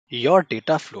Your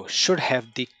data flow should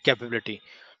have the capability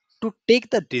to take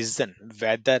the decision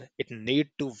whether it need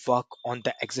to work on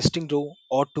the existing row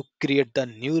or to create the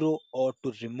new row or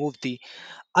to remove the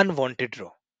unwanted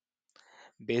row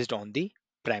based on the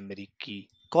primary key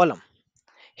column.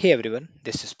 Hey everyone,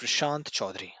 this is Prashant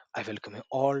Chaudhary. I welcome you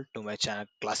all to my channel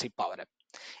Classic Power App.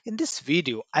 In this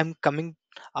video, I'm coming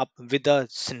up with a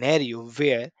scenario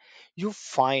where you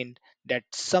find that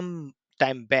some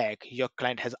time back your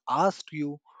client has asked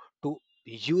you to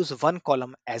use one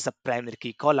column as a primary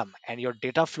key column and your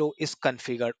data flow is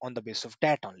configured on the basis of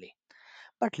that only.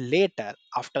 But later,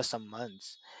 after some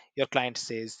months, your client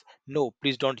says, no,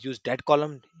 please don't use that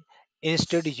column.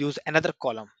 Instead, use another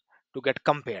column to get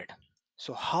compared.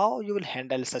 So how you will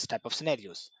handle such type of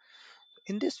scenarios?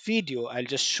 In this video, I'll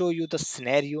just show you the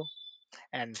scenario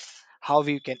and how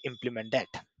we can implement that.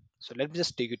 So let me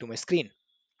just take you to my screen.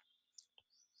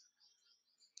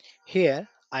 Here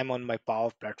I'm on my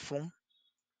Power platform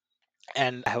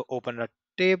and I have opened a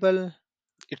table.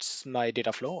 It's my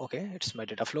data flow. Okay, it's my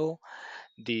data flow.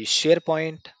 The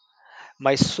SharePoint.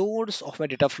 My source of my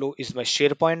data flow is my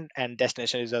SharePoint and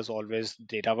destination is as always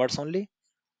dataverse only.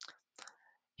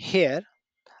 Here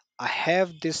I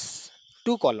have this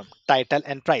two column title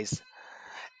and price.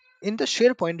 In the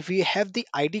SharePoint, we have the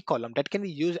ID column that can be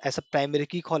used as a primary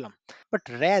key column. But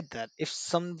rather, if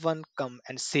someone come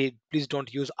and say, please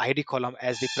don't use ID column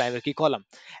as the primary key column,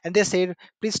 and they say,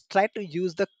 please try to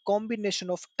use the combination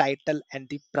of title and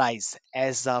the price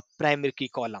as a primary key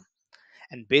column.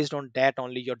 And based on that,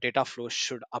 only your data flow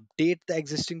should update the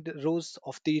existing rows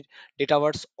of the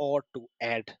dataverse or to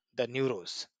add the new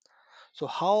rows. So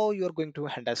how you're going to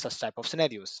handle such type of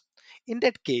scenarios? In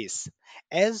that case,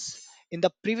 as in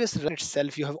the previous run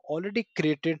itself, you have already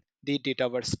created the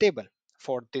dataverse table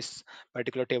for this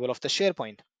particular table of the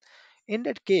SharePoint. In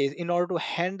that case, in order to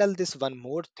handle this one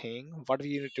more thing, what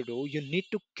we need to do, you need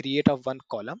to create a one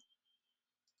column.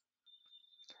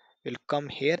 We'll come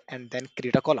here and then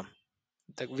create a column.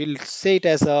 We'll say it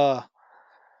as a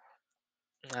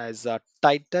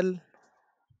title,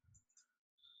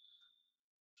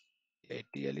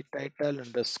 ideally title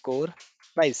underscore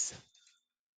price.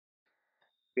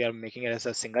 We are making it as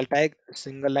a single tag,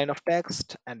 single line of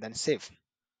text, and then save.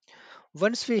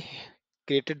 Once we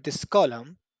created this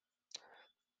column,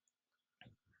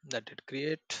 that did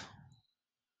create.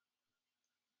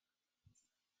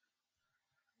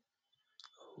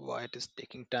 Why it is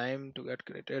taking time to get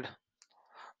created?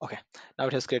 Okay, now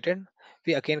it has created.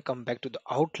 We again come back to the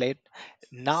outlet.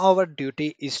 Now our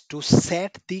duty is to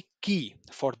set the key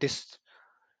for this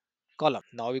column.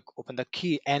 Now we open the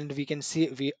key and we can see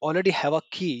we already have a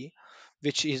key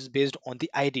which is based on the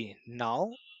ID.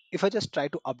 Now, if I just try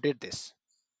to update this,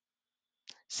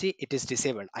 see it is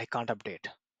disabled. I can't update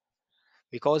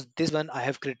because this one I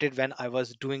have created when I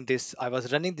was doing this. I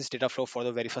was running this data flow for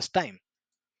the very first time.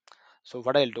 So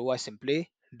what I'll do, I simply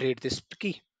delete this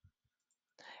key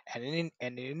and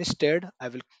instead I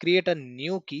will create a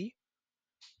new key.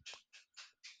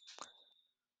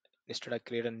 Instead I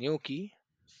create a new key,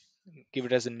 give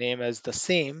it as a name as the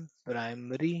same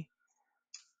primary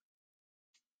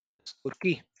score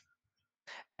key,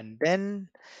 and then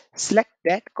select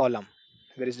that column.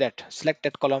 Where is that? Select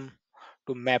that column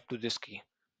to map to this key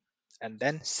and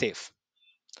then save.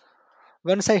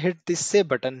 Once I hit this save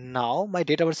button, now my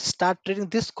database start treating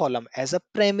this column as a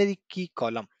primary key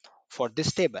column for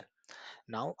this table.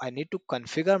 Now I need to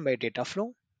configure my data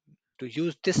flow to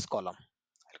use this column.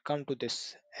 I'll come to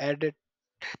this edit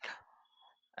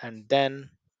and then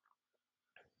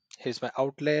here's my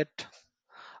outlet.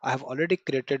 I have already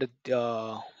created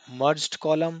the merged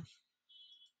column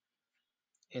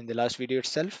in the last video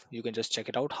itself. You can just check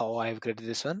it out how I have created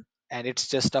this one. And it's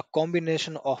just a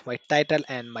combination of my title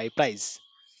and my price.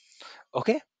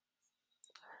 Okay,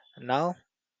 now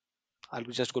I'll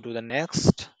just go to the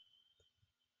next.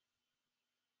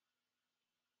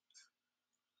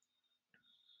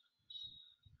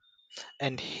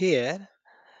 And here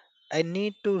I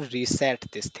need to reset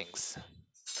these things.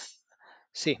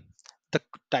 See, the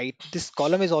this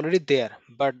column is already there,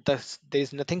 but there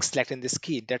is nothing select in this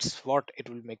key. That's what it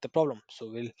will make the problem. So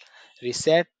we'll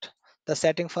reset the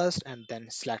setting first and then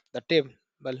select the table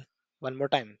one more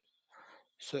time.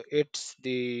 So it's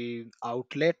the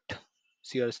outlet,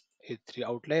 here's it's the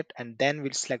outlet, and then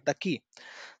we'll select the key.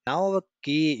 Now our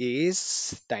key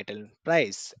is title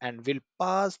price, and we'll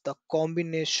pass the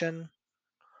combination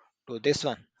to this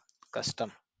one,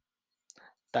 custom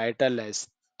title as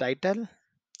title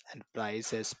and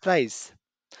price as price.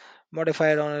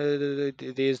 Modified on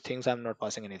these things, I'm not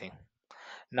passing anything.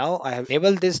 Now I have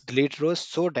enabled this delete rows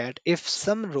so that if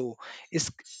some row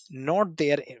is not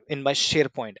there in my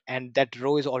SharePoint and that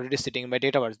row is already sitting in my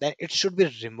database, then it should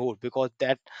be removed because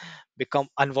that become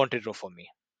unwanted row for me.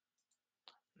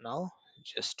 Now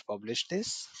just publish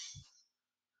this,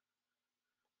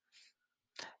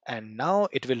 and now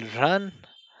it will run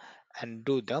and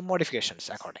do the modifications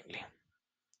accordingly.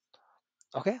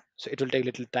 Okay, so it will take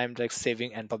little time like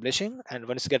saving and publishing, and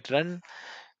once it get run,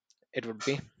 it would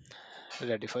be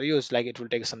ready for use. Like it will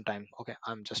take some time. Okay,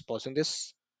 I'm just pausing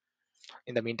this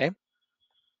in the meantime.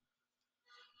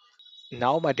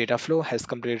 Now my data flow has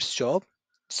completed its job.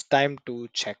 It's time to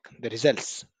check the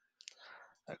results.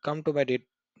 I come to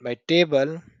my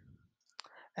table,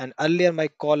 and earlier my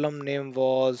column name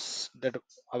was that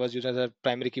I was using as a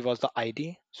primary key was the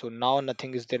ID. So now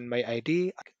nothing is there in my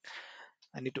ID.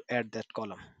 I need to add that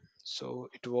column. So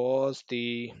it was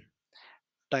the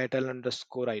title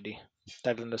underscore ID,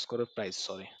 title underscore price.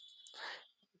 Sorry,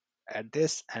 add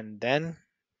this, and then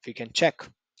we can check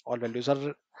all values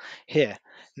are here.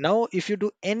 Now if you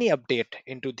do any update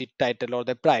into the title or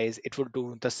the price, it will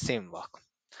do the same work.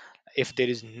 If there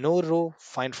is no row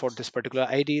find for this particular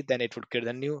ID, then it would create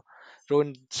a new row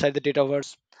inside the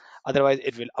dataverse. Otherwise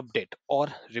it will update or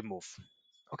remove,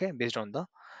 okay, based on the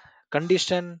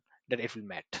condition that it will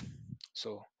met.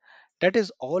 So that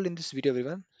is all in this video,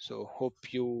 everyone. So hope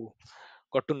you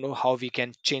got to know how we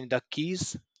can change the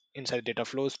keys inside data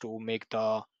flows to make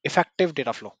the effective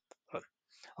data flow run.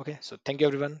 Okay, so thank you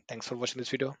everyone. Thanks for watching this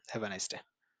video. Have a nice day.